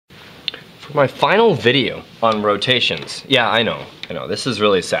My final video on rotations. Yeah, I know, this is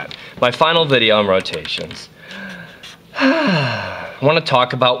really sad. My final video on rotations. I want to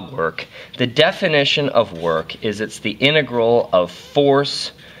talk about work. The definition of work is it's the integral of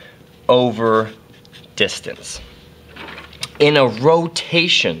force over distance. In a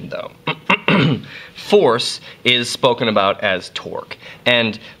rotation, though, force is spoken about as torque.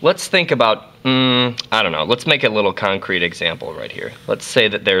 And let's think about, I don't know, let's make a little concrete example right here. Let's say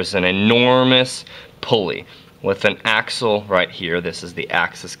that there's an enormous pulley with an axle right here. This is the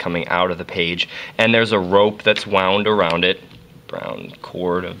axis coming out of the page. And there's a rope that's wound around it, brown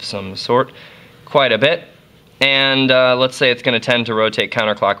cord of some sort, quite a bit. And let's say it's going to tend to rotate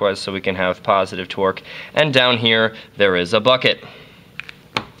counterclockwise so we can have positive torque. And down here, there is a bucket.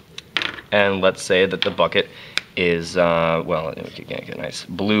 And let's say that the bucket is, well, we could get a nice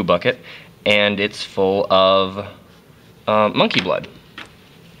blue bucket, and it's full of monkey blood.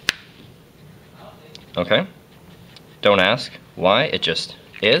 Okay? Don't ask why, it just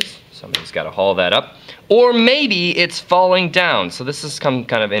is. Somebody's got to haul that up. Or maybe it's falling down. So this is some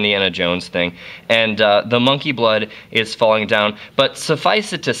kind of Indiana Jones thing. And the monkey blood is falling down. But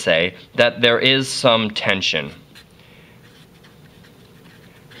suffice it to say that there is some tension.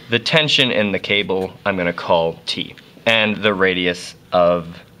 The tension in the cable I'm going to call T. And the radius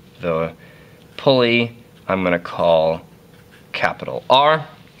of the pulley I'm going to call capital R.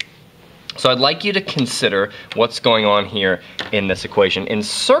 So I'd like you to consider what's going on here in this equation. In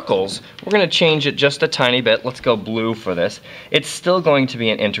circles, we're going to change it just a tiny bit. Let's go blue for this. It's still going to be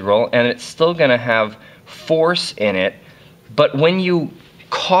an integral, and it's still going to have force in it. But when you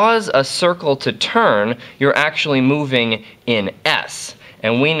cause a circle to turn, you're actually moving in S.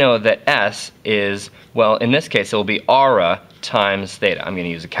 And we know that S is, well, in this case, it will be ara times theta. I'm going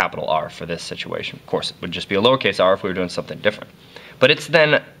to use a capital R for this situation. Of course, it would just be a lowercase r if we were doing something different. But it's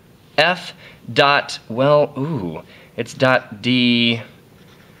then F dot, well, it's dot d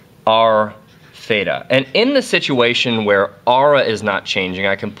r theta. And in the situation where ara is not changing,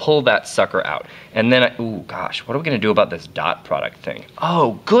 I can pull that sucker out. And then, gosh, what are we going to do about this dot product thing?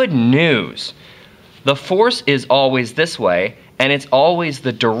 Oh, good news. The force is always this way, and it's always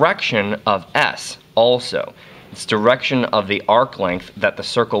the direction of S also. It's direction of the arc length that the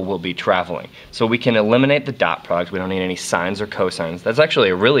circle will be traveling. So we can eliminate the dot product. We don't need any sines or cosines. That's actually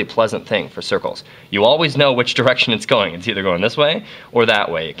a really pleasant thing for circles. You always know which direction it's going. It's either going this way or that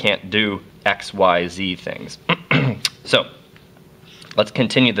way. It can't do X, Y, Z things. So let's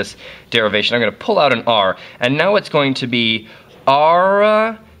continue this derivation. I'm going to pull out an R, and now it's going to be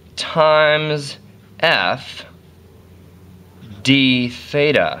R times F d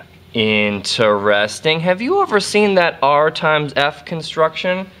theta. Interesting. Have you ever seen that R times F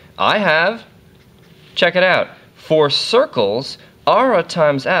construction? I have. Check it out. For circles, R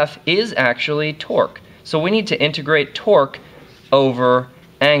times F is actually torque. So we need to integrate torque over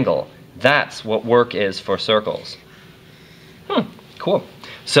angle. That's what work is for circles. Cool.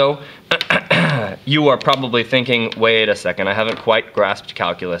 So you are probably thinking, wait a second, I haven't quite grasped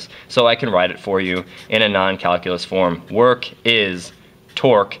calculus, so I can write it for you in a non-calculus form. Work is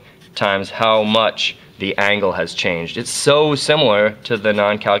torque times how much the angle has changed. It's so similar to the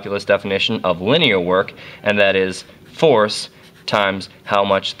non-calculus definition of linear work, and that is force times how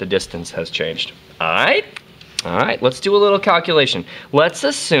much the distance has changed. Alright? Alright, let's do a little calculation. Let's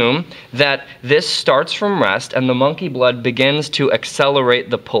assume that this starts from rest and the monkey blood begins to accelerate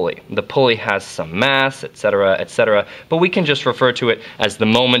the pulley. The pulley has some mass, etc., but we can just refer to it as the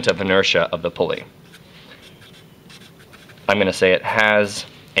moment of inertia of the pulley. I'm going to say it has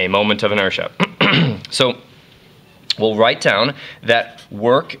a moment of inertia. So we'll write down that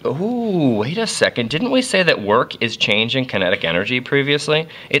work, wait a second, didn't we say that work is changing kinetic energy previously?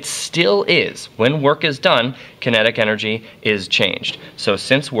 It still is. When work is done, kinetic energy is changed. So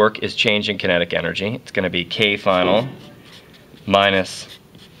since work is changing kinetic energy, it's going to be K final minus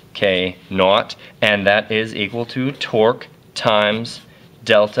K naught, and that is equal to torque times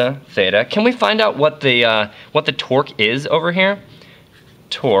delta theta. Can we find out what the torque is over here?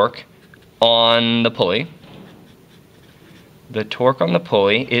 Torque on the pulley. The torque on the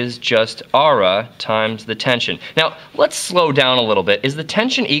pulley is just ara times the tension. Now, let's slow down a little bit. Is the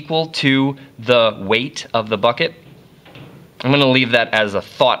tension equal to the weight of the bucket? I'm going to leave that as a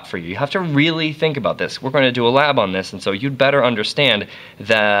thought for you. You have to really think about this. We're going to do a lab on this, and so you'd better understand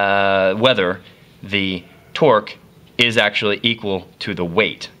whether the torque is actually equal to the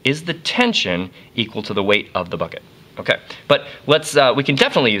weight. Is the tension equal to the weight of the bucket? Okay, but we can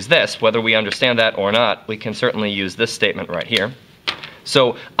definitely use this, whether we understand that or not. We can certainly use this statement right here.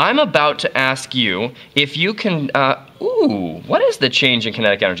 So I'm about to ask you if you can, what is the change in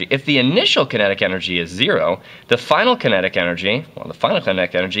kinetic energy? If the initial kinetic energy is 0, the final kinetic energy,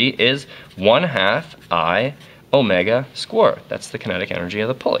 is 1/2 I omega squared. That's the kinetic energy of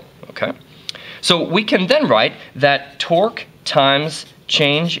the pulley, okay? So we can then write that torque times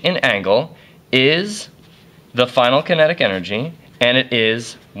change in angle is the final kinetic energy, and it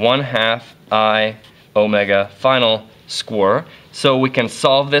is 1/2 I omega final square. So we can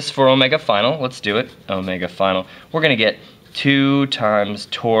solve this for omega final. Let's do it. Omega final. We're going to get 2 times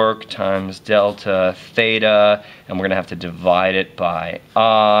torque times delta theta, and we're going to have to divide it by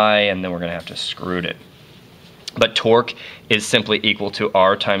I, and then we're going to have to screw it. But torque is simply equal to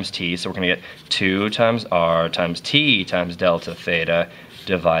R times T, so we're going to get 2 times R times T times delta theta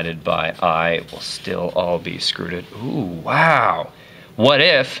divided by I. Will still all be screwed. Ooh, wow. What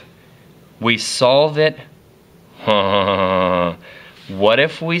if we solve it? What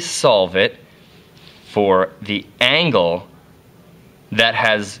if we solve it for the angle that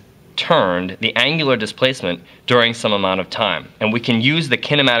has turned, the angular displacement, during some amount of time? And we can use the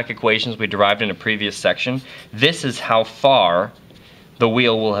kinematic equations we derived in a previous section. This is how far the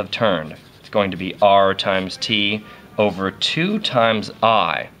wheel will have turned. It's going to be R times T over 2 times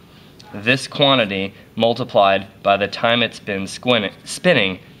I. This quantity multiplied by the time it's been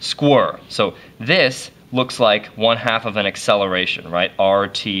spinning square. So this looks like 1/2 of an acceleration, right?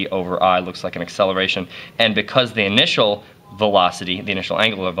 RT over I looks like an acceleration. And because the initial velocity, the initial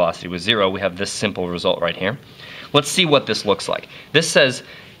angular velocity was 0, we have this simple result right here. Let's see what this looks like. This says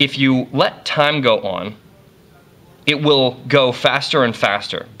if you let time go on, it will go faster and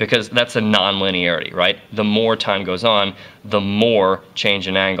faster because that's a nonlinearity, right? The more time goes on, the more change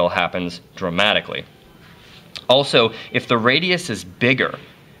in angle happens dramatically. Also, if the radius is bigger,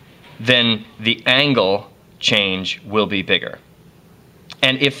 then the angle change will be bigger.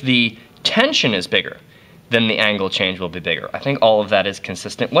 And if the tension is bigger, then the angle change will be bigger. I think all of that is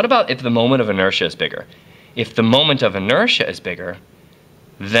consistent. What about if the moment of inertia is bigger? If the moment of inertia is bigger,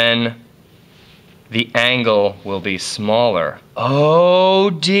 then the angle will be smaller. Oh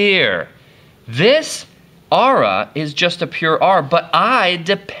dear. This ara is just a pure R, but I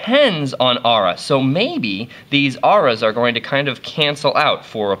depends on ara. So maybe these aras are going to kind of cancel out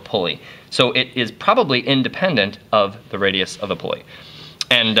for a pulley. So it is probably independent of the radius of the pulley.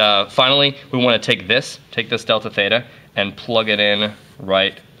 And finally, we want to take this delta theta, and plug it in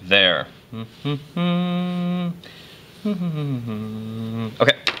right there.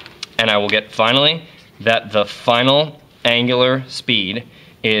 Okay, and I will get finally that the final angular speed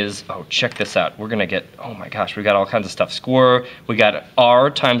is, oh, check this out. We're gonna get, oh my gosh, we got all kinds of stuff. Square, we got R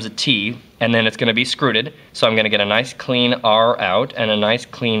times a T, and then it's gonna be screwed. So I'm gonna get a nice clean R out and a nice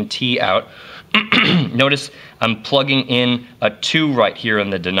clean T out. Notice I'm plugging in a 2 right here in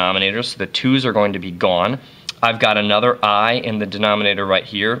the denominator, so the 2's are going to be gone. I've got another I in the denominator right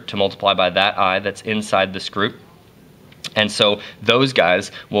here to multiply by that I that's inside the screw. And so those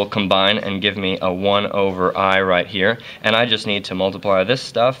guys will combine and give me a 1 over I right here. And I just need to multiply this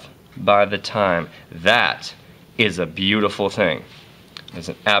stuff by the time. That is a beautiful thing. It's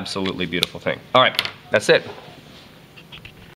an absolutely beautiful thing. All right, that's it.